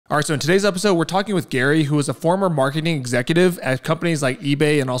All right, so in today's episode, we're talking with Gary, who is a former marketing executive at companies like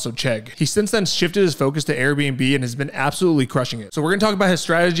eBay and also Chegg. He's since then shifted his focus to Airbnb and has been absolutely crushing it. So we're gonna talk about his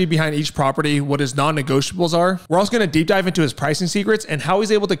strategy behind each property, what his non-negotiables are. We're also gonna deep dive into his pricing secrets and how he's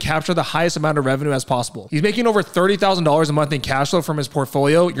able to capture the highest amount of revenue as possible. He's making over $30,000 a month in cash flow from his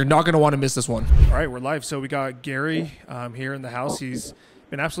portfolio. You're not gonna wanna miss this one. All right, we're live. So we got Gary here in the house. He's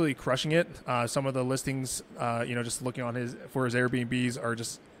been absolutely crushing it. Some of the listings, just looking on his Airbnbs are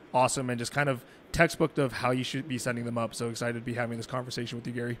just awesome and just kind of textbook of how you should be setting them up. So excited to be having this conversation with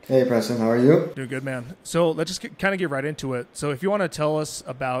you, Gary. Hey, Preston, how are you? Doing good, man. So let's just kind of get right into it. So if you want to tell us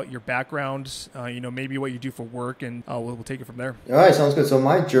about your background, maybe what you do for work, and we'll take it from there. All right, sounds good. So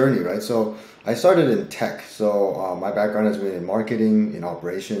my journey, right? So I started in tech. So my background has been in marketing, in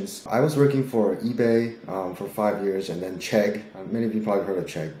operations. I was working for eBay for 5 years, and then Chegg. Many of you probably heard of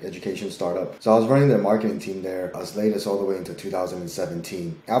Chegg, education startup. So I was running their marketing team there as late as all the way into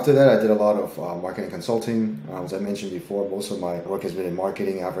 2017. After that, I did a lot of marketing consulting. As I mentioned before, most of my work has been in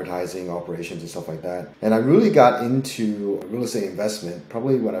marketing, advertising, operations, and stuff like that. And I really got into real estate investment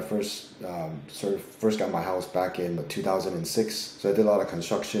probably when I first got my house back in 2006. So I did a lot of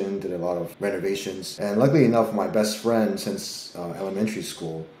construction, did a lot of renovations. And luckily enough, my best friend since elementary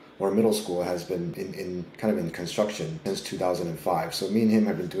school or middle school has been in construction since 2005. So me and him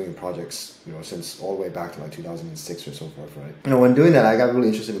have been doing projects, since all the way back to like 2006 or so forth, right? When doing that, I got really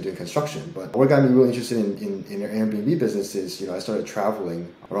interested in doing construction. But what got me really interested in their Airbnb business is, I started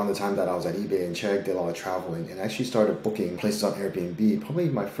traveling around the time that I was at eBay and Chegg, did a lot of traveling, and actually started booking places on Airbnb. Probably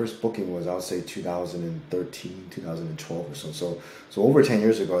my first booking was, I would say, 2013, 2012 or so. So over 10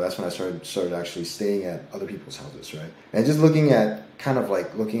 years ago, that's when I started actually staying at other people's houses, right? And just looking at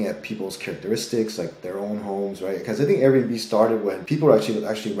people's characteristics, like their own homes, right? Because I think Airbnb started when people were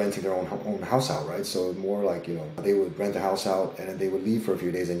actually renting their own house out, right? So more like, they would rent the house out and then they would leave for a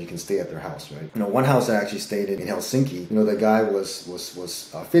few days and you can stay at their house, right? One house I actually stayed in Helsinki, the guy was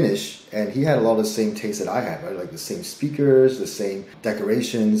Finnish, and he had a lot of the same taste that I had, right? Like the same speakers, the same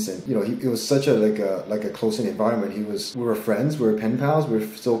decorations, and it was such a close-knit environment. We were friends, we were pen pals, we're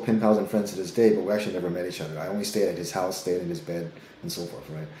still pen pals and friends to this day, but we actually never met each other. I only stayed at his house, stayed in his bed, and so forth,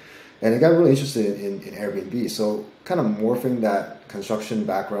 right? And I got really interested in Airbnb. So kind of morphing that construction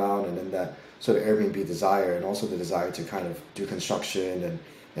background and then that sort of Airbnb desire, and also the desire to kind of do construction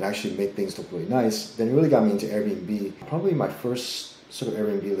and actually make things look really nice, then it really got me into Airbnb. Probably my first sort of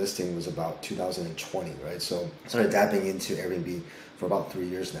Airbnb listing was about 2020, right? So I started dabbing into Airbnb for about 3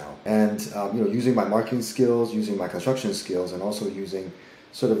 years now. And, using my marketing skills, using my construction skills, and also using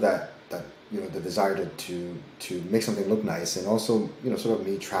sort of that the desire to make something look nice, and also, sort of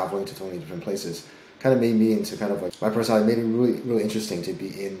me traveling to so many different places kind of made me into kind of like my personality, made it really, really interesting to be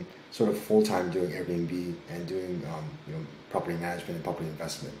in sort of full-time doing Airbnb and doing, property management and property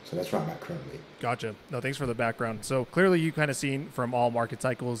investment. So that's where I'm at currently. Gotcha. No, thanks for the background. So clearly you kind of seen from all market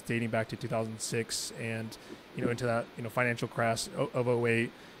cycles dating back to 2006 and, into that, financial crash of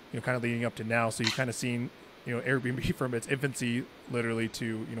 '08, kind of leading up to now. So you kind of seen, Airbnb from its infancy literally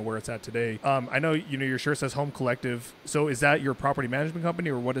to, where it's at today. I know, your shirt says Home Collective. So is that your property management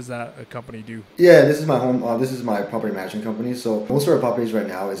company, or what does that company do? Yeah, this is my home. This is my property management company. So most of our properties right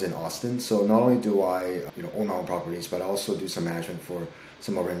now is in Austin. So not only do I, own my own properties, but I also do some management for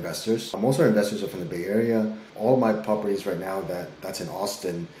some of our investors. Most of our investors are from the Bay Area. All of my properties right now that's in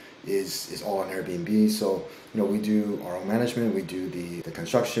Austin is all on Airbnb. So, we do our own management, we do the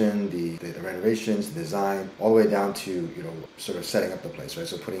construction, the renovations, the design, all the way down to, sort of setting up the place, right?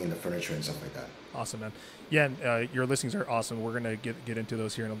 So putting in the furniture and stuff like that. Awesome, man. Yeah, and your listings are awesome. We're going to get into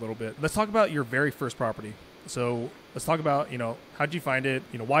those here in a little bit. Let's talk about your very first property. So let's talk about, how'd you find it?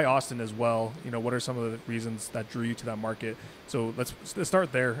 Why Austin as well? What are some of the reasons that drew you to that market? So let's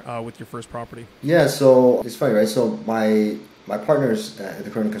start there with your first property. Yeah, so it's funny, right? So my partners at the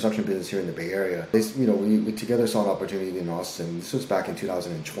current construction business here in the Bay Area, we together saw an opportunity in Austin. This was back in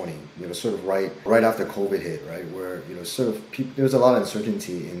 2020, sort of right after COVID hit, right? Where, there was a lot of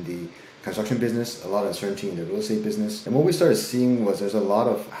uncertainty in the construction business, a lot of uncertainty in the real estate business. And what we started seeing was there's a lot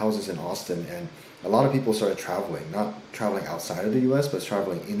of houses in Austin, and a lot of people started traveling, not traveling outside of the U.S., but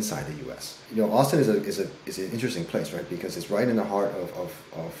traveling inside the U.S. Austin is an interesting place, right? Because it's right in the heart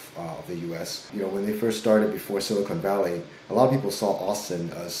of the U.S. When they first started before Silicon Valley, a lot of people saw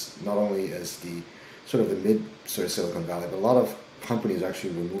Austin as not only as the sort of the mid sort of Silicon Valley, but a lot of companies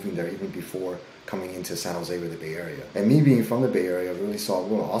actually were moving there even before coming into San Jose or the Bay Area. And me being from the Bay Area, I really saw,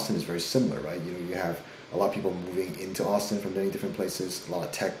 Austin is very similar, right? You have a lot of people moving into Austin from many different places, a lot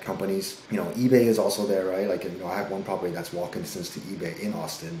of tech companies. eBay is also there, right? I have one property that's walking distance to eBay in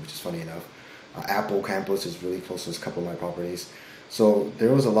Austin, which is funny enough. Apple campus is really close to a couple of my properties. So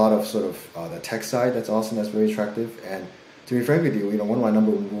there was a lot of sort of the tech side that's Austin that's very attractive. And to be frank with you, one of my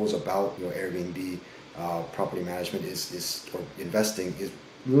number one rules about Airbnb property management is or investing is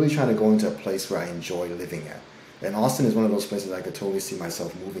really trying to go into a place where I enjoy living at. And Austin is one of those places I could totally see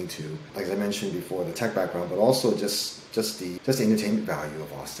myself moving to. Like I mentioned before, the tech background, but also just the entertainment value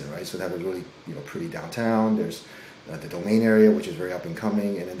of Austin, right? So they have a really pretty downtown. There's the Domain area, which is very up and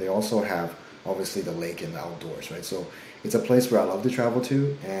coming, and then they also have obviously the lake and the outdoors, right? So it's a place where I love to travel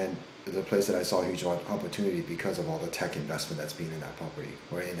to, and it's a place that I saw a huge opportunity because of all the tech investment that's been in that property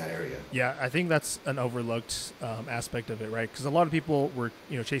or in that area. Yeah, I think that's an overlooked aspect of it, right? Because a lot of people were,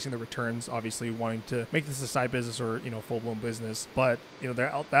 chasing the returns, obviously wanting to make this a side business or, full-blown business. But,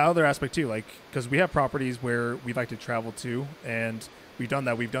 the other aspect too, like, because we have properties where we like to travel to, and we've done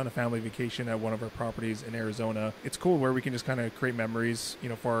that. We've done a family vacation at one of our properties in Arizona. It's cool where we can just kind of create memories,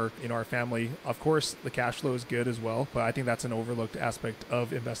 for our family. Of course, the cash flow is good as well, but I think that's an overlooked aspect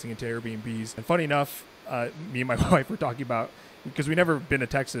of investing into Airbnbs. And funny enough, me and my wife were talking about, because we've never been to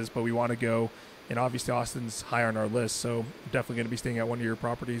Texas, but we want to go, and obviously Austin's high on our list, so I'm definitely going to be staying at one of your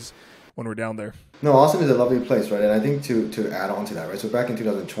properties when we're down there. No, Austin is a lovely place, right? And I think to add on to that, right? So back in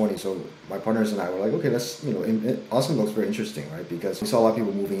 2020, so my partners and I were like, okay, let's, Austin looks very interesting, right? Because we saw a lot of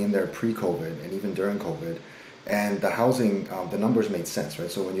people moving in there pre-COVID and even during COVID. And the housing, the numbers made sense, right?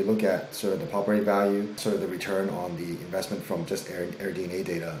 So when you look at sort of the property value, sort of the return on the investment from just AirDNA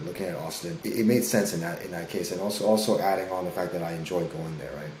data, looking at Austin, it made sense in that case. And also adding on the fact that I enjoyed going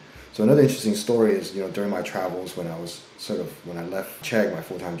there, right? So another interesting story is, during my travels when I left Chegg, my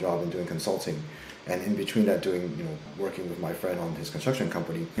full-time job, and doing consulting, and in between that doing, working with my friend on his construction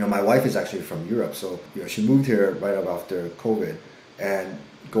company, my wife is actually from Europe. So, she moved here right up after COVID, and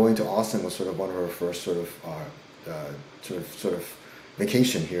going to Austin was sort of one of her first sort of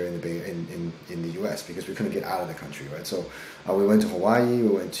vacation here in the Bay, in the U.S. because we couldn't get out of the country, right? So we went to Hawaii, we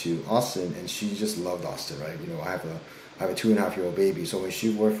went to Austin, and she just loved Austin, right? I have a 2.5-year-old baby, so when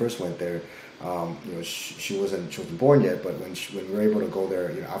she first went there, she wasn't born yet, but when we were able to go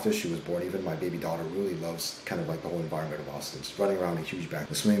there, after she was born, even my baby daughter really loves kind of like the whole environment of Austin, just running around a huge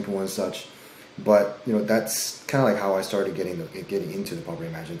the swimming pool and such. But that's kind of like how I started getting into the property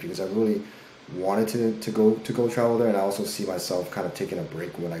management, because I really wanted to go travel there, and I also see myself kind of taking a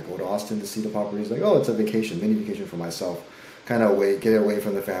break when I go to Austin to see the properties. Like, oh, it's a mini vacation for myself, kind of get away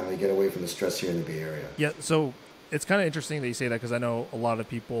from the family, get away from the stress here in the Bay Area. Yeah, so it's kind of interesting that you say that, because I know a lot of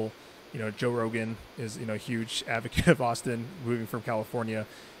people, Joe Rogan is a huge advocate of Austin, moving from California.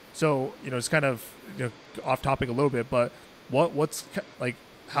 So it's kind of off topic a little bit, but what's like,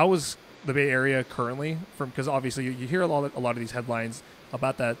 how is the Bay Area currently, because obviously you hear a lot of these headlines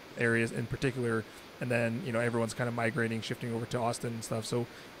about that area in particular, and then everyone's kind of migrating, shifting over to Austin and stuff. So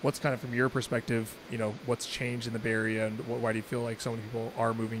what's kind of from your perspective, what's changed in the Bay Area, and why do you feel like so many people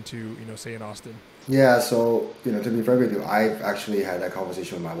are moving to say in Austin? Yeah, so to be frank with you, I've actually had that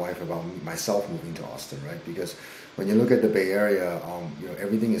conversation with my wife about myself moving to Austin, right? Because when you look at the Bay Area,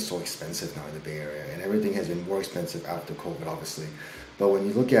 everything is so expensive now in the Bay Area, and everything has been more expensive after COVID, obviously. But when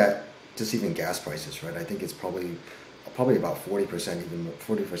you look at just even gas prices, right? I think it's probably about 40%, even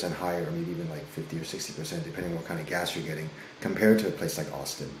 40% higher, or maybe even like 50 or 60%, depending on what kind of gas you're getting, compared to a place like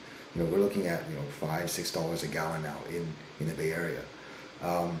Austin. We're looking at $5-6 a gallon now in the Bay Area.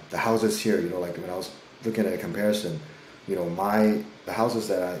 The houses here, like when I was looking at a comparison, the house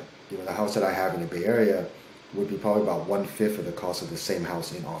that I have in the Bay Area would be probably about 1/5 of the cost of the same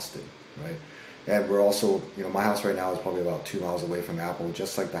house in Austin, right? And we're also, my house right now is probably about 2 miles away from Apple,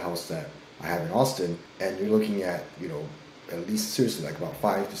 just like the house that I have in Austin. And you're looking at, at least seriously like about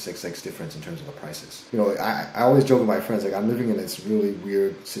 5 to 6x difference in terms of the prices. I always joke with my friends, like I'm living in this really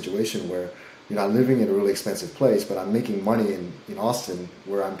weird situation where, I'm living in a really expensive place, but I'm making money in Austin,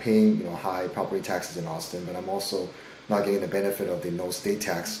 where I'm paying, high property taxes in Austin, but I'm also not getting the benefit of the no state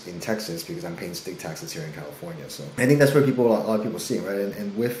tax in Texas because I'm paying state taxes here in California. So I think that's where a lot of people see it, right?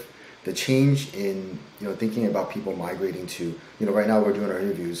 And with the change in thinking about people migrating to right now we're doing our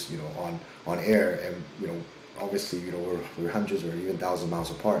interviews on air, and obviously we're hundreds or even thousands of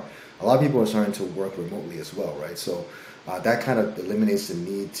miles apart. A lot of people are starting to work remotely as well, right? So that kind of eliminates the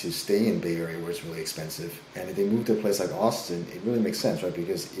need to stay in Bay Area where it's really expensive. And if they move to a place like Austin, it really makes sense, right?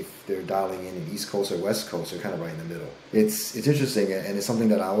 Because if they're dialing in East Coast or West Coast, they're kind of right in the middle. It's interesting, and it's something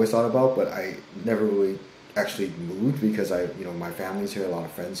that I always thought about, but I never really actually moved because my family's here, a lot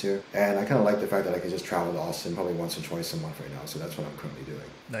of friends here, and I kind of like the fact that I could just travel to Austin probably once or twice a month right now. So that's what I'm currently doing.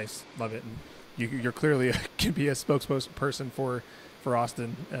 Nice, love it. And you're clearly can be a spokesperson for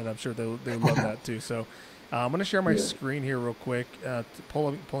Austin, and I'm sure they love that too. So I'm going to share my screen here real quick,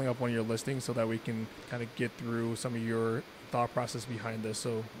 pulling up one of your listings so that we can kind of get through some of your thought process behind this.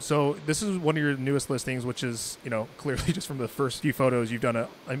 So this is one of your newest listings, which is, clearly just from the first few photos, you've done an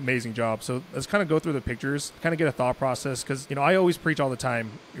amazing job. So let's kind of go through the pictures, kind of get a thought process. Cause I always preach all the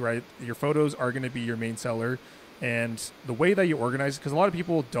time, right? Your photos are going to be your main seller. And the way that you organize, because a lot of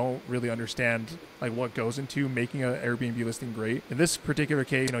people don't really understand like what goes into making an Airbnb listing great. In this particular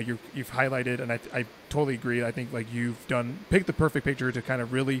case, you've highlighted, and I totally agree. I think like picked the perfect picture to kind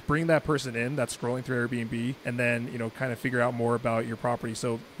of really bring that person in that's scrolling through Airbnb, and then kind of figure out more about your property.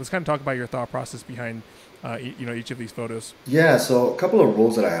 So let's kind of talk about your thought process behind each of these photos. Yeah, so a couple of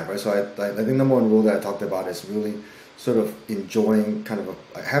rules that I have, right? So I think number one rule that I talked about is really sort of enjoying kind of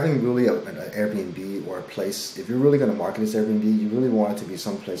having really an Airbnb or a place. If you're really going to market this Airbnb, you really want it to be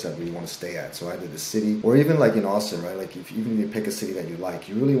some place that really want to stay at. So either the city or even like in Austin, right? Like even if you pick a city that you like,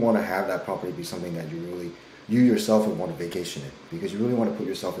 you really want to have that property be something that you yourself would want to vacation in, because you really want to put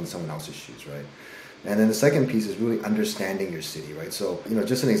yourself in someone else's shoes, right? And then the second piece is really understanding your city, right? So,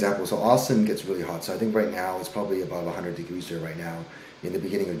 just an example. So Austin gets really hot. So I think right now it's probably above 100 degrees there right now in the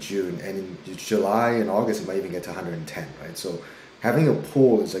beginning of June. And in July and August, it might even get to 110, right? So having a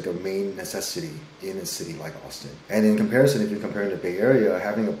pool is like a main necessity in a city like Austin. And in comparison, if you're comparing the Bay Area,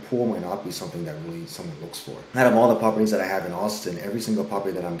 having a pool might not be something that really someone looks for. Out of all the properties that I have in Austin, every single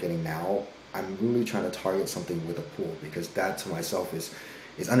property that I'm getting now, I'm really trying to target something with a pool, because that to myself is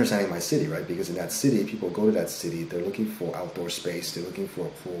understanding my city, right? Because in that city, people go to that city, they're looking for outdoor space, they're looking for a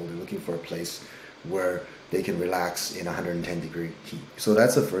pool, they're looking for a place where they can relax in 110-degree heat. So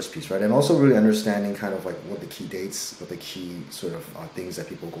that's the first piece, right? And also really understanding kind of like what the key dates, what the key sort of things that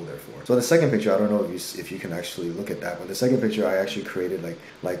people go there for. So the second picture, I don't know if you can actually look at that, but the second picture I actually created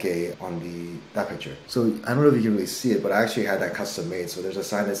that picture. So I don't know if you can really see it, but I actually had that custom made. So there's a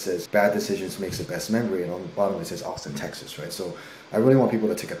sign that says "Bad decisions makes the best memory," and on the bottom it says Austin, Texas, right? So I really want people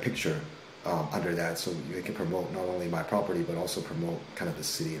to take a picture under that, so they can promote not only my property but also promote kind of the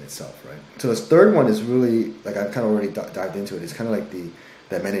city in itself, right? So this third one is really like I've kind of already dived into it. It's kind of like the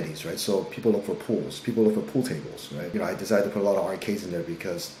amenities, right? So people look for pools, people look for pool tables, right? I decided to put a lot of arcades in there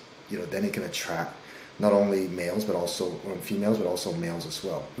because then it can attract not only males but also females, but also males as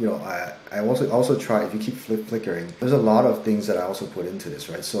well. I also try, if you keep flickering, there's a lot of things that I also put into this,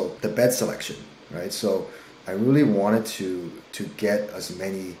 right? So the bed selection, right? So I really wanted to get as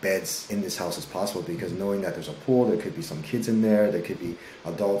many beds in this house as possible, because knowing that there's a pool, there could be some kids in there could be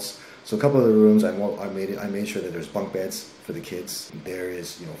adults. So a couple of the rooms, I made sure that there's bunk beds for the kids. There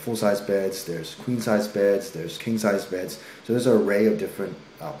is full-size beds, there's queen-size beds, there's king-size beds. So there's an array of different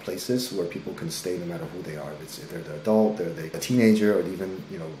places where people can stay no matter who they are. If they're the adult, they're a teenager, or even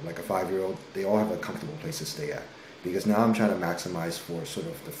like a 5-year-old, they all have a comfortable place to stay at. Because now I'm trying to maximize for sort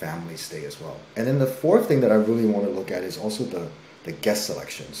of the family stay as well. And then the fourth thing that I really want to look at is also the guest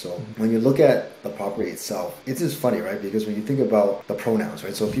selection. So when you look at the property itself, it's just funny, right? Because when you think about the pronouns,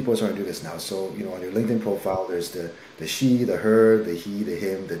 right? So people are starting to do this now. So, on your LinkedIn profile, there's the she, the her, the he, the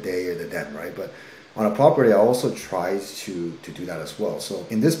him, the they, or the them, right? But on a property, I also try to do that as well. So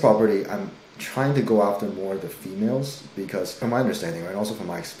in this property, I'm trying to go after more of the females, because from my understanding, right, and also from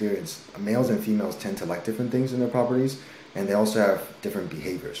my experience, males and females tend to like different things in their properties, and they also have different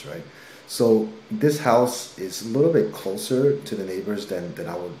behaviors, right? So this house is a little bit closer to the neighbors than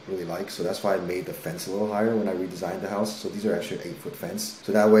I would really like. So that's why I made the fence a little higher when I redesigned the house. So these are actually 8-foot fence.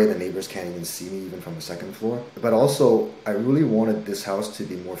 So that way the neighbors can't even see me even from the second floor. But also I really wanted this house to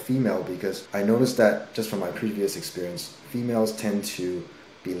be more female, because I noticed that just from my previous experience, females tend to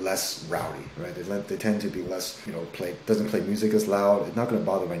be less rowdy, right? They tend to be less, doesn't play music as loud. It's not going to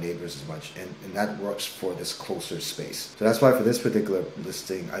bother my neighbors as much, and that works for this closer space. So that's why for this particular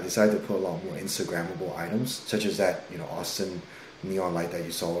listing, I decided to put a lot more Instagrammable items, such as that, Austin neon light that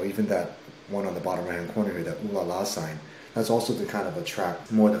you saw, or even that one on the bottom right hand corner here, that ooh la la sign. That's also to kind of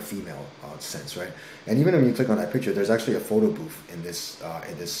attract more the female sense, right? And even when you click on that picture, there's actually a photo booth in this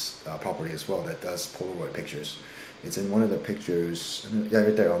property as well that does Polaroid pictures. It's in one of the pictures, yeah,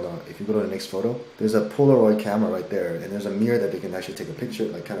 right there if you go to the next photo, there's a Polaroid camera right there, and there's a mirror that they can actually take a picture,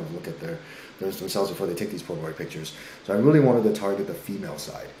 like kind of look at themselves before they take these Polaroid pictures. So I really wanted to target the female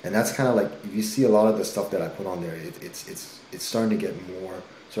side. And that's kind of like, if you see a lot of the stuff that I put on there, it's starting to get more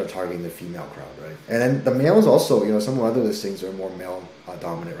sort of targeting the female crowd, right? And then the males also, some of other listings are more male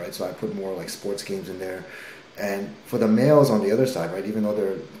dominant, right? So I put more like sports games in there. And for the males on the other side, right, even though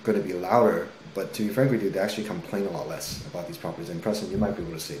they're going to be louder, but to be frank with you, they actually complain a lot less about these properties. And Preston, you might be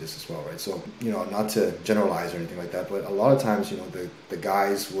able to say this as well, right? So, not to generalize or anything like that, but a lot of times, the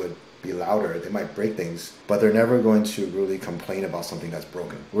guys would be louder, they might break things, but they're never going to really complain about something that's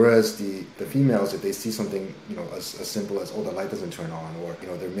broken. Whereas the females, if they see something, as simple as, oh, the light doesn't turn on, or,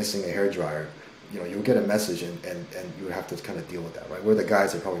 they're missing a hairdryer, you'll get a message and you would have to kind of deal with that, right? Where the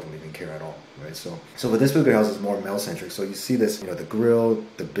guys, they probably don't even care at all, right? So with this particular house, is more male centric. So you see this, the grill,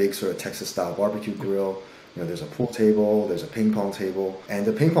 the big sort of Texas style barbecue grill. There's a pool table, there's a ping pong table, and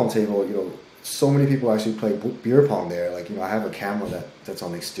the ping pong table, so many people actually play beer pong there. Like, I have a camera that's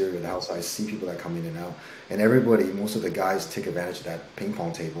on the exterior of the house. So I see people that come in and out, and most of the guys take advantage of that ping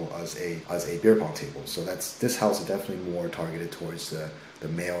pong table as a beer pong table. So this house is definitely more targeted towards the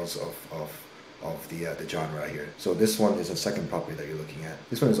males of the genre right here. So this one is a second property that you're looking at.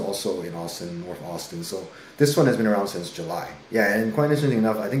 This one is also in Austin, North Austin. So this one has been around since July. Yeah, and quite interesting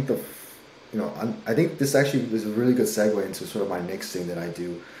enough, I think I think this actually is a really good segue into sort of my next thing that I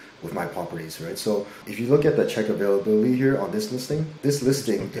do with my properties, right? So if you look at the check availability here on this listing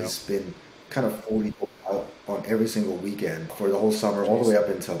has been kind of fully booked out on every single weekend for the whole summer, all the way up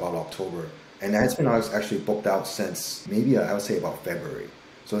until about October. And that's been actually booked out since maybe I would say about February.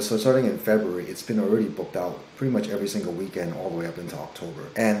 So starting in February, it's been already booked out pretty much every single weekend all the way up into October.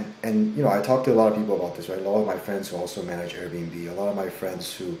 And I talked to a lot of people about this, right? A lot of my friends who also manage Airbnb, a lot of my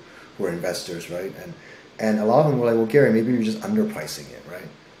friends who are investors, right? And a lot of them were like, well, Gary, maybe you're just underpricing it, right?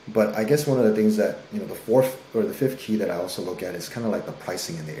 But I guess one of the things that, the fourth or the fifth key that I also look at is kind of like the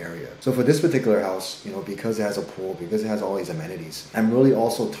pricing in the area. So for this particular house, because it has a pool, because it has all these amenities, I'm really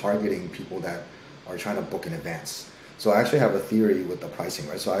also targeting people that are trying to book in advance. So I actually have a theory with the pricing,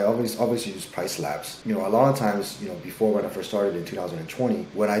 right? So I obviously use price labs. A lot of times, before when I first started in 2020,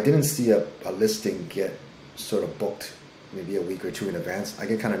 when I didn't see a listing get sort of booked maybe a week or two in advance, I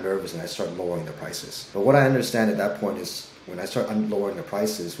get kind of nervous and I start lowering the prices. But what I understand at that point is when I start lowering the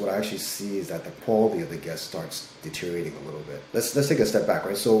prices, what I actually see is that the quality of the guest starts deteriorating a little bit. Let's take a step back,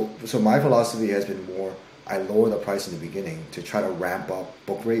 right? So my philosophy has been more, I lower the price in the beginning to try to ramp up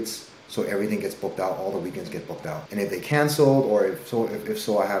book rates. So everything gets booked out, all the weekends get booked out. And if they canceled, or if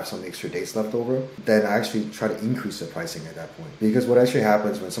so I have some extra dates left over, then I actually try to increase the pricing at that point. Because what actually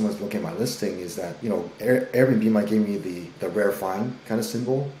happens when someone's looking at my listing is that, Airbnb might give me the rare find kind of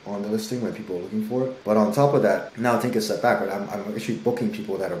symbol on the listing when people are looking for it. But on top of that, now take a step back, right? I'm actually booking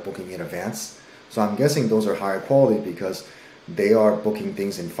people that are booking in advance. So I'm guessing those are higher quality because they are booking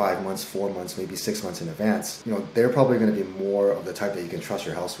things in 5 months, 4 months, maybe 6 months in advance. They're probably going to be more of the type that you can trust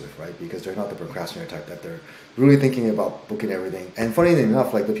your house with, right? Because they're not the procrastinator type that they're really thinking about booking everything. And funny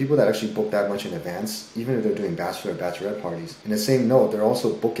enough, like the people that actually book that much in advance, even if they're doing bachelor or bachelorette parties, in the same note, they're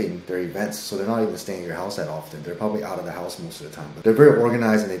also booking their events. So they're not even staying at your house that often. They're probably out of the house most of the time. But they're very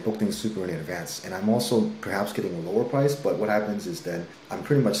organized and they book things super in advance. And I'm also perhaps getting a lower price, but what happens is then I'm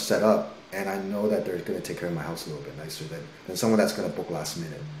pretty much set up and I know that they're going to take care of my house a little bit nicer than someone that's going to book last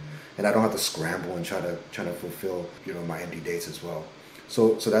minute. And I don't have to scramble and try to fulfill, my empty dates as well.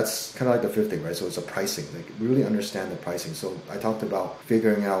 So that's kind of like the fifth thing, right? So it's a pricing, like really understand the pricing. So I talked about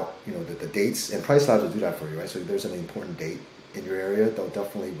figuring out, the dates, and price labs will do that for you, right? So if there's an important date in your area, they'll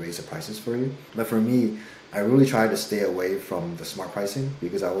definitely raise the prices for you. But for me, I really try to stay away from the smart pricing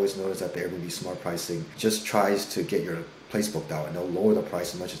because I always notice that the Airbnb smart pricing just tries to get your place booked out, and they'll lower the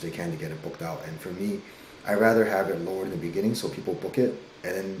price as much as they can to get it booked out. And for me, I rather have it lowered in the beginning so people book it,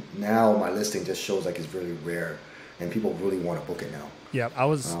 and then now my listing just shows like it's really rare and people really want to book it now. Yeah,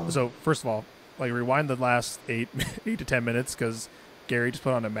 so first of all, like rewind the last 8 to 10 minutes because Gary just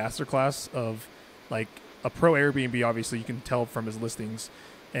put on a masterclass of like a pro Airbnb. Obviously, you can tell from his listings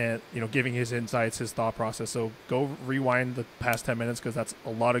and giving his insights, his thought process. So go rewind the past 10 minutes because that's a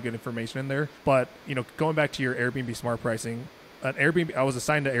lot of good information in there. But going back to your Airbnb smart pricing, I was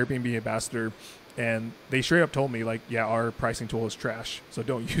assigned to Airbnb ambassador, and they straight up told me like, yeah, our pricing tool is trash, so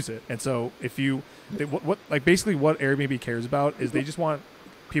don't use it. And so basically what Airbnb cares about is they just want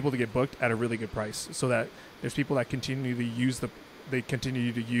people to get booked at a really good price, so that there's people that continue to use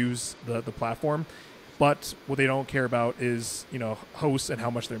the platform. But what they don't care about is, hosts and how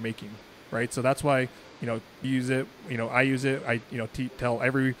much they're making, right? So that's why, use it. I use it. I, tell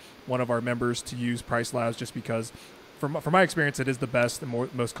every one of our members to use Price Labs just because, from my experience, it is the best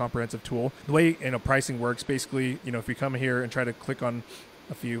and most comprehensive tool. The way pricing works, basically, if you come here and try to click on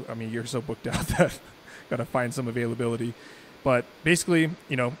a few, you're so booked out that gotta find some availability. But basically,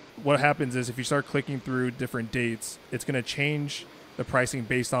 what happens is if you start clicking through different dates, it's gonna change the pricing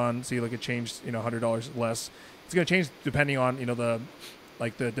based on, see, like it changed, $100 less. It's going to change depending on,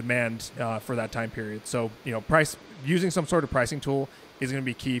 the demand for that time period. So, using some sort of pricing tool is going to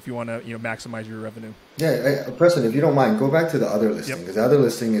be key if you want to, maximize your revenue. Yeah, Preston, if you don't mind, go back to the other listing because the other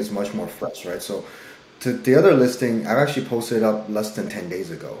listing is much more fresh, right? So to the other listing, I've actually posted it up less than 10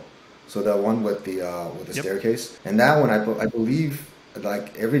 days ago. So the one with the staircase, and that one I believe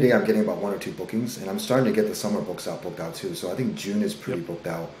like every day I'm getting about 1 or 2 bookings, and I'm starting to get the summer booked out too. So I think June is pretty booked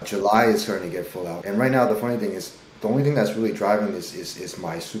out. July is starting to get full out. And right now, the funny thing is, the only thing that's really driving this is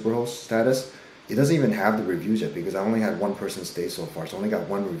my superhost status. It doesn't even have the reviews yet because I only had one person stay so far. So I only got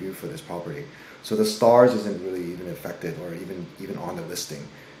 1 review for this property. So the stars isn't really even affected or even on the listing.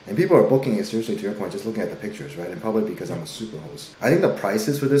 And people are booking it, seriously, to your point, just looking at the pictures, right? And probably because I'm a superhost. I think the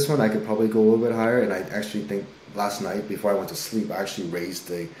prices for this one, I could probably go a little bit higher. And I actually think last night, before I went to sleep, I actually raised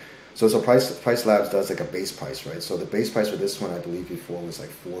the... So it's a Price Labs does like a base price, right? So the base price for this one, I believe before was like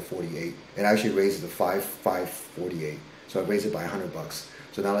 $448. And I actually raised it to $548. So I raised it by $100.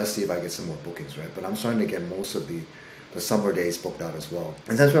 So now let's see if I get some more bookings, right? But I'm starting to get most of the summer days booked out as well.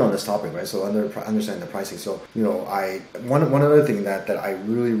 And since we're on this topic, right? So understanding the pricing. So, you know, one other thing that I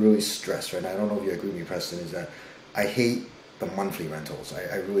really stress, right? And I don't know if you agree with me, Preston, is that I hate the monthly rentals.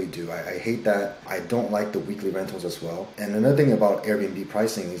 I really do. I hate that. I don't like the weekly rentals as well. And another thing about Airbnb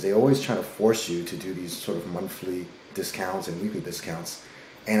pricing is they always try to force you to do these sort of monthly discounts and weekly discounts.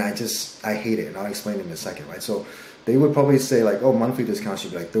 And I hate it. And I'll explain in a second, right? So they would probably say like, oh, monthly discount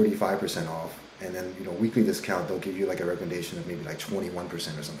should be like 35% off. And then, you know, weekly discount, they'll give you like a recommendation of maybe like 21% or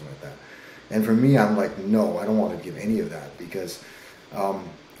something like that. And for me, I'm like, no, I don't want to give any of that because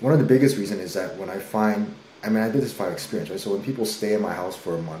one of the biggest reasons is that when I did this by experience, right? So when people stay in my house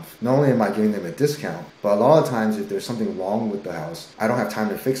for a month, not only am I giving them a discount, but a lot of times if there's something wrong with the house, I don't have time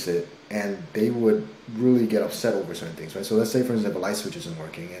to fix it. And they would really get upset over certain things, right? So let's say, for instance, if a light switch isn't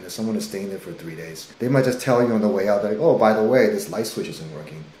working and if someone is staying there for 3 days, they might just tell you on the way out, like, oh, by the way, this light switch isn't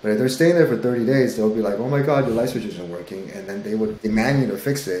working. But if they're staying there for 30 days, they'll be like, oh my God, your light switch isn't working. And then they would demand you to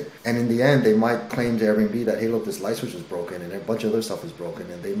fix it. And in the end, they might claim to Airbnb that, hey, look, this light switch is broken and a bunch of other stuff is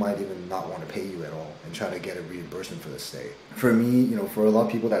broken. And they might even not want to pay you at all and try to get a reimbursement for the stay. For me, you know, for a lot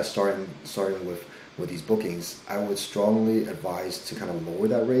of people that are starting with these bookings, I would strongly advise to kind of lower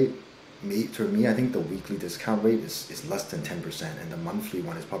that rate. For me, I think the weekly discount rate is less than 10%, and the monthly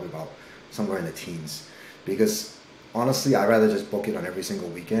one is probably about somewhere in the teens. Because honestly, I'd rather just book it on every single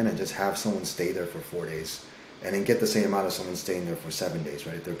weekend and just have someone stay there for 4 days, and then get the same amount of someone staying there for 7 days,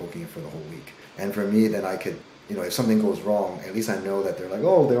 right? If they're booking it for the whole week. And for me, then I could, you know, if something goes wrong, at least I know that they're like,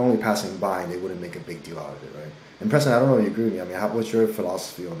 oh, they're only passing by, and they wouldn't make a big deal out of it, right? And Preston, I don't know if you agree with me. I mean, what's your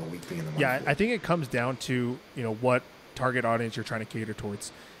philosophy on the weekly and the monthly? Yeah, I think it comes down to, you know, what target audience you're trying to cater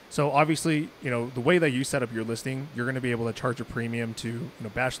towards. So obviously, you know, the way that you set up your listing, you're going to be able to charge a premium to, you know,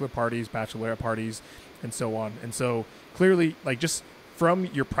 bachelor parties, bachelorette parties, and so on. And so clearly, like just from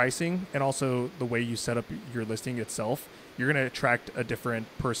your pricing and also the way you set up your listing itself, you're going to attract a different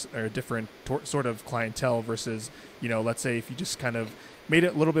person or a different sort of clientele versus, you know, let's say if you just kind of made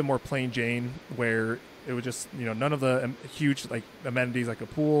it a little bit more plain Jane, where it would just, you know, none of the huge like amenities like a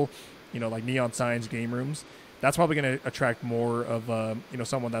pool, you know, like neon signs, game rooms. That's probably going to attract more of, you know,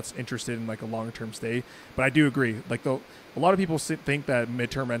 someone that's interested in like a long-term stay. But I do agree. Like a lot of people think that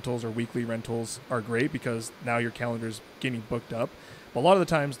midterm rentals or weekly rentals are great because now your calendar's getting booked up. But a lot of the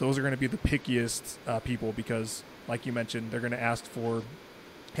times those are going to be the pickiest people because, like you mentioned, they're going to ask for,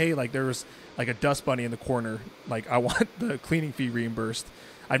 hey, like there's like a dust bunny in the corner. Like I want the cleaning fee reimbursed.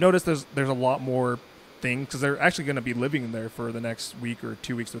 I've noticed there's a lot more things because they're actually going to be living there for the next week or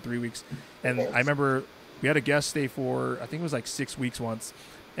 2 weeks or 3 weeks. And I remember we had a guest stay for, I think it was like 6 weeks once.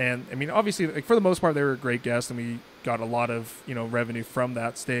 And I mean, obviously, like for the most part, they were a great guest and we got a lot of, you know, revenue from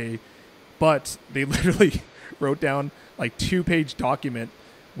that stay. But they literally wrote down like 2-page document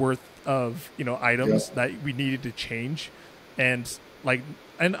worth of, you know, items that we needed to change. And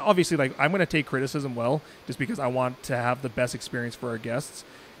obviously, like I'm going to take criticism well, just because I want to have the best experience for our guests.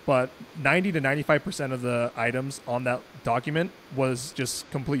 But 90 to 95% of the items on that document was just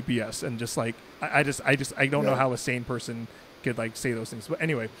complete BS. And just like, I don't know how a sane person could like say those things. But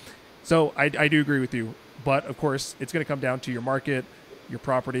anyway, so I do agree with you. But of course, it's going to come down to your market, your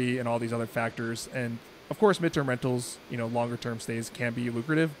property, and all these other factors. And of course, midterm rentals, you know, longer term stays can be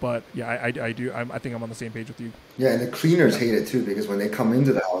lucrative. But yeah, I think I'm on the same page with you. Yeah, and the cleaners hate it too because when they come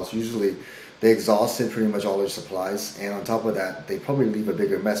into the house, usually they exhausted pretty much all their supplies, and on top of that, they probably leave a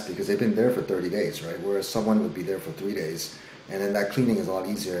bigger mess because they've been there for 30 days, right? Whereas someone would be there for 3 days, and then that cleaning is a lot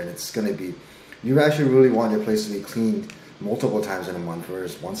easier, and it's going to be, you actually really want your place to be cleaned multiple times in a month,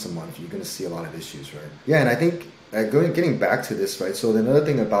 whereas once a month, you're going to see a lot of issues, right? Yeah, and I think getting back to this, right? So another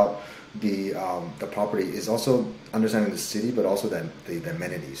thing about the property is also understanding the city, but also the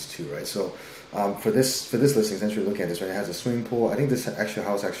amenities too, right? So for this listing, since you're looking at this, right, it has a swimming pool. I think this actual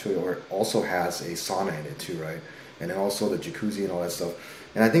house also has a sauna in it too, right? And then also the jacuzzi and all that stuff.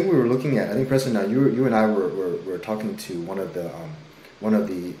 And I think we were looking at, I think Preston, now you and I were talking to one of the one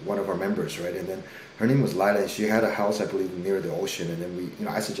of our members, right? And then her name was Lila, and she had a house, I believe, near the ocean. And then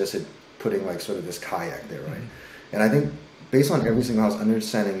I suggested putting like sort of this kayak there, right? And I think based on every single house,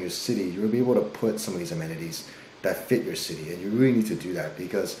 understanding your city, you'll be able to put some of these amenities that fit your city, and you really need to do that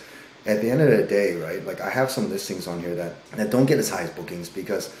because at the end of the day, right? Like I have some listings on here that don't get as high as bookings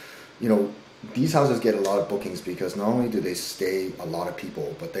because, these houses get a lot of bookings because not only do they stay a lot of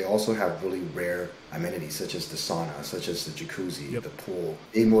people, but they also have really rare amenities such as the sauna, such as the jacuzzi, the pool,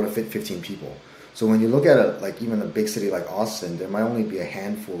 able to fit 15 people. So when you look at it, like even a big city like Austin, there might only be a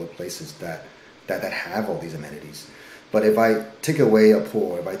handful of places that have all these amenities. But if I take away a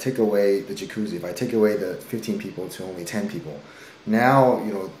pool, if I take away the jacuzzi, if I take away the 15 people to only 10 people, now,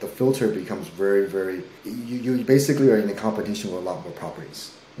 the filter becomes very, very, you basically are in a competition with a lot more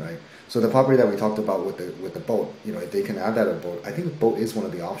properties, right? So the property that we talked about with the boat, if they can add that a boat, I think the boat is one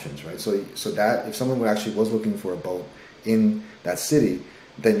of the options, right? So that if someone actually was looking for a boat in that city,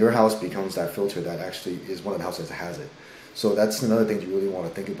 then your house becomes that filter that actually is one of the houses that has it. So that's another thing you really want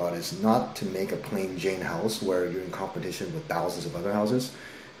to think about is not to make a plain Jane house where you're in competition with thousands of other houses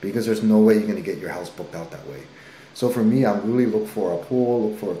because there's no way you're going to get your house booked out that way. So for me, I really look for a pool,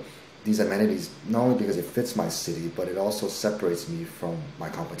 look for these amenities, not only because it fits my city, but it also separates me from my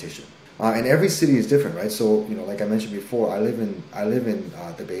competition. And every city is different, right? So, like I mentioned before, I live in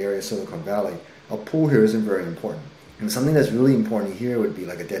the Bay Area, Silicon Valley. A pool here isn't very important. And something that's really important here would be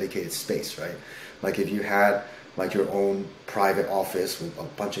like a dedicated space, right? Like if you had like your own private office with a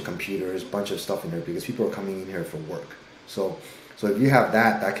bunch of computers, bunch of stuff in there because people are coming in here for work. So if you have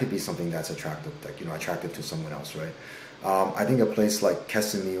that could be something that's attractive, like, attractive to someone else, right? I think a place like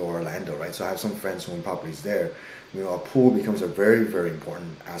Kissimmee or Orlando, right? So I have some friends who own properties there. A pool becomes a very, very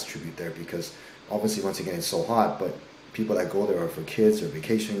important attribute there because obviously, once again, it's so hot, but people that go there are for kids or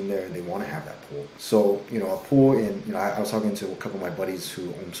vacationing there and they want to have that pool. So, a pool I was talking to a couple of my buddies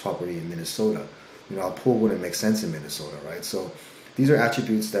who owns property in Minnesota. A pool wouldn't make sense in Minnesota, right? So these are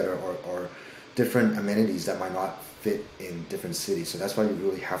attributes that are different amenities that might not fit in different cities. So that's why you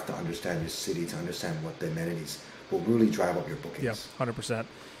really have to understand your city to understand what the amenities will really drive up your bookings. Yeah, 100%.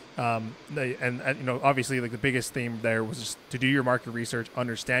 And obviously, like the biggest theme there was just to do your market research,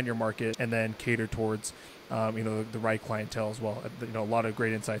 understand your market, and then cater towards the right clientele as well. A lot of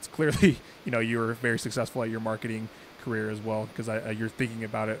great insights. Clearly, you were very successful at your marketing career as well because you're thinking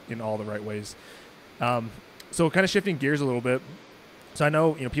about it in all the right ways. So kind of shifting gears a little bit. So I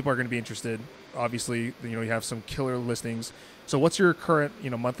know people are going to be interested. Obviously, you have some killer listings. So what's your current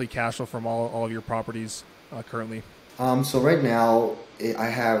monthly cash flow from all of your properties currently? So right now I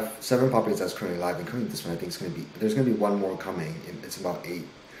have 7 properties that's currently live, including this one. I think there's going to be one more coming. It's about 8.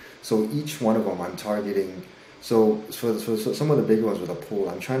 So each one of them I'm targeting. So for some of the bigger ones with a pool,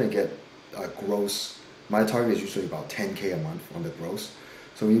 I'm trying to get a gross. My target is usually about 10K a month on the gross.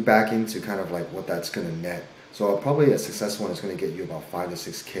 So when you back into kind of like what that's going to net, so probably a successful one is going to get you about 5 to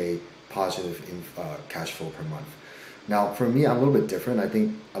 6K positive in cash flow per month. Now, for me, I'm a little bit different. I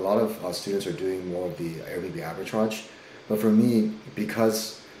think a lot of students are doing more of the Airbnb arbitrage. But for me,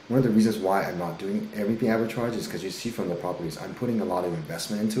 because one of the reasons why I'm not doing Airbnb arbitrage is because you see from the properties, I'm putting a lot of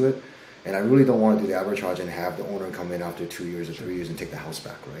investment into it. And I really don't want to do the arbitrage and have the owner come in after 2 years or 3 years and take the house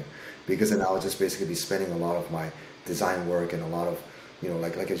back, right? Because then I'll just basically be spending a lot of my design work and a lot of,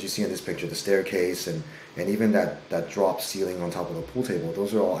 like as you see in this picture, the staircase and even that drop ceiling on top of the pool table,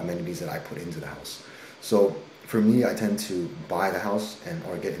 those are all amenities that I put into the house. So for me, I tend to buy the house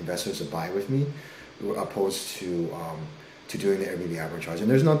or get investors to buy with me, opposed to doing the Airbnb arbitrage. And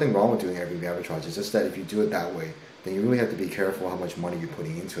there's nothing wrong with doing Airbnb arbitrage. It's just that if you do it that way, then you really have to be careful how much money you're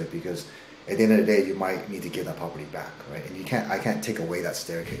putting into it because at the end of the day, you might need to give that property back, right? And I can't take away that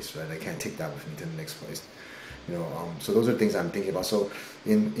staircase, right? I can't take that with me to the next place. So those are things I'm thinking about. So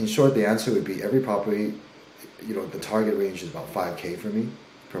in short, the answer would be every property, the target range is about 5K for me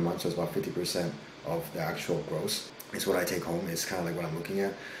per month. So it's about 50% of the actual gross. It's what I take home. It's kind of like what I'm looking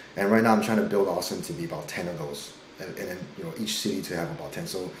at. And right now I'm trying to build Austin to be about 10 of those. And then, each city to have about 10.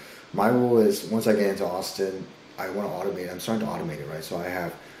 So my rule is once I get into Austin, I want to automate. I'm starting to automate it, right? So I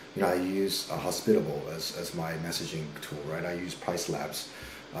have, I use Hospitable as my messaging tool, right? I use Price Labs.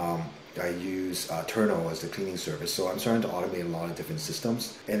 I use Turno as the cleaning service. So I'm starting to automate a lot of different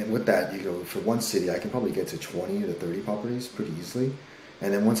systems. And with that, for one city, I can probably get to 20 to 30 properties pretty easily.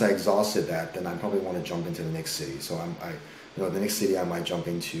 And then once I exhausted that, then I probably want to jump into the next city. So the next city I might jump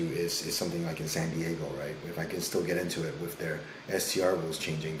into is something like in San Diego, right? If I can still get into it with their STR rules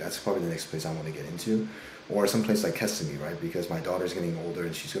changing, that's probably the next place I want to get into. Or some place like Kissimmee, right? Because my daughter's getting older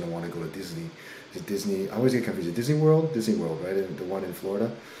and she's going to want to go to Disney. I always get confused. Disney World, right? The one in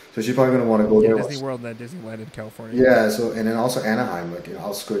Florida. So she's probably going to want to go there. Disney World and then Disneyland in California. Yeah. So, and then also Anaheim, like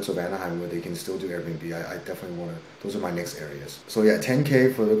outskirts of Anaheim, where they can still do Airbnb. I definitely want to. Those are my next areas. So yeah,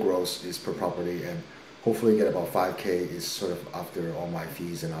 10K for the gross is per property, and hopefully get about 5K is sort of after all my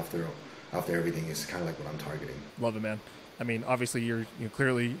fees and after everything is kind of like what I'm targeting. Love it, man. I mean, obviously you're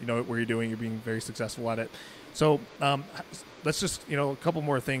clearly what you're doing. You're being very successful at it. So let's just a couple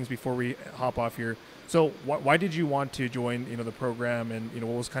more things before we hop off here. So why did you want to join the program, and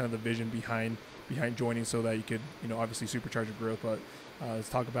what was kind of the vision behind joining so that you could obviously supercharge your growth? But let's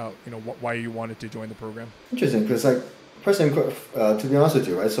talk about why you wanted to join the program. Interesting, because personally, to be honest with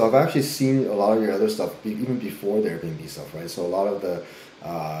you, right? So I've actually seen a lot of your other stuff even before the Airbnb stuff, right? So a lot of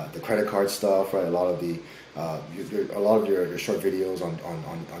the credit card stuff, right? A lot of your short videos on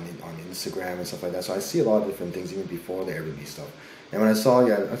Instagram and stuff like that. So I see a lot of different things even before the Airbnb stuff. And when I saw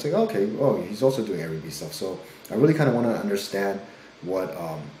you, I was like, okay, oh, he's also doing Airbnb stuff. So I really kind of want to understand what.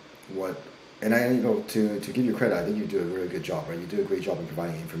 And to give you credit, I think you do a really good job, right? You do a great job in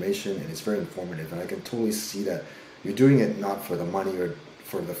providing information, and it's very informative. And I can totally see that you're doing it not for the money or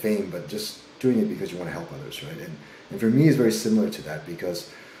for the fame, but just doing it because you want to help others, right? And for me, it's very similar to that because,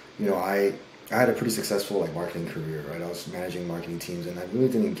 I had a pretty successful marketing career, right? I was managing marketing teams, and I really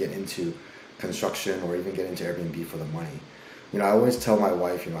didn't get into construction or even get into Airbnb for the money. I always tell my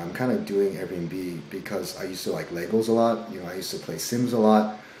wife, I'm kind of doing Airbnb because I used to like Legos a lot. I used to play Sims a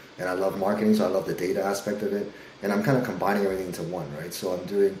lot, and I love marketing, so I love the data aspect of it. And I'm kind of combining everything into one, right? So I'm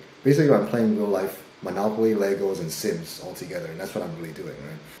playing real life Monopoly, Legos, and Sims all together, and that's what I'm really doing,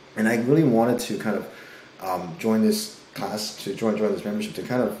 right? And I really wanted to kind of join this class, to join this membership, to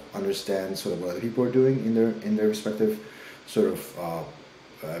kind of understand sort of what other people are doing in their respective sort of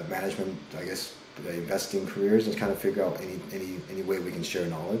management, I guess, investing careers, and kind of figure out any way we can share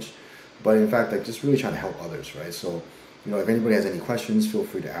knowledge. But in fact, just really trying to help others, right? So, if anybody has any questions, feel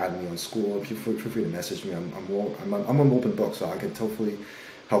free to add me on school. Feel free to message me. I'm an open book, so I can hopefully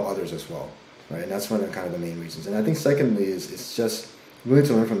help others as well, right? And that's one of the main reasons. And I think secondly is it's just really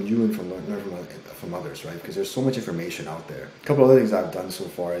to learn from you and learn from others, right? Because there's so much information out there. A couple other things I've done so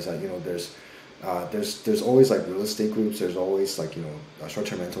far is that there's always real estate groups. There's always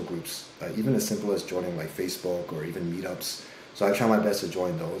short-term rental groups, even as simple as joining Facebook or even meetups. So I try my best to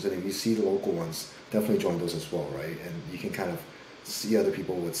join those. And if you see the local ones, definitely join those as well, right? And you can kind of see other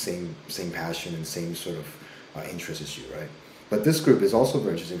people with same passion and same sort of interest as you, right? But this group is also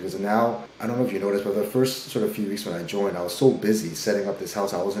very interesting because now, I don't know if you noticed, but the first sort of few weeks when I joined, I was so busy setting up this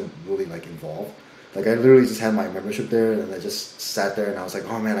house, I wasn't really involved. I literally just had my membership there, and I just sat there and I was like,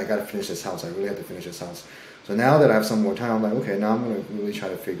 oh man, I gotta finish this house. I really have to finish this house. So now that I have some more time, I'm like, okay, now I'm gonna really try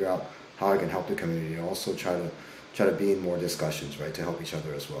to figure out how I can help the community, and also try to be in more discussions, right, to help each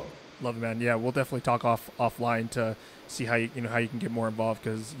other as well. Love it, man. Yeah, we'll definitely talk offline to see how you can get more involved,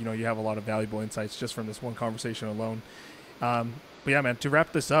 because you have a lot of valuable insights just from this one conversation alone. But yeah, man, to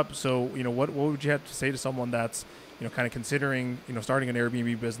wrap this up, so what would you have to say to someone that's kind of considering starting an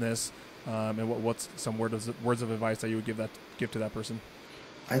Airbnb business, and what's some words of advice that you would give to that person?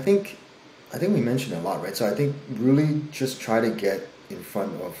 I think we mentioned a lot, right? So I think really just try to get in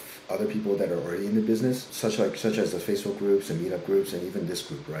front of other people that are already in the business, such as the Facebook groups and meetup groups, and even this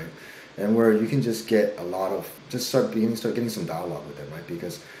group, right? And where you can just get start getting some dialogue with them, right?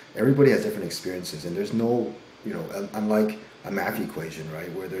 Because everybody has different experiences, and there's no, unlike a math equation,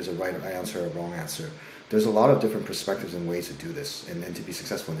 right, where there's a right answer or a wrong answer. There's a lot of different perspectives and ways to do this and to be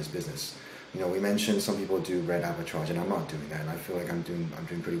successful in this business. We mentioned some people do red arbitrage, and I'm not doing that, and I feel like I'm doing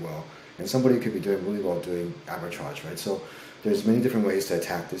pretty well. And somebody could be doing really well doing arbitrage, right? So there's many different ways to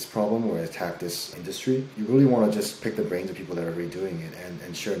attack this problem or attack this industry. You really want to just pick the brains of people that are already doing it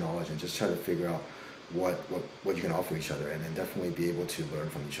and share knowledge, and just try to figure out what you can offer each other, and then definitely be able to learn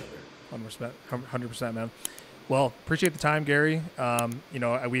from each other. 100%, man. Well, appreciate the time, Gary.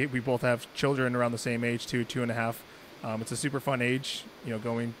 We both have children around the same age, 2.5. It's a super fun age,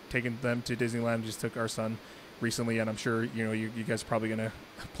 taking them to Disneyland. Just took our son recently, and I'm sure, you guys are probably going to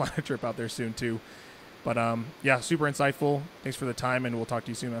plan a trip out there soon too. But yeah, super insightful. Thanks for the time, and we'll talk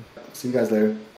to you soon, man. See you guys later.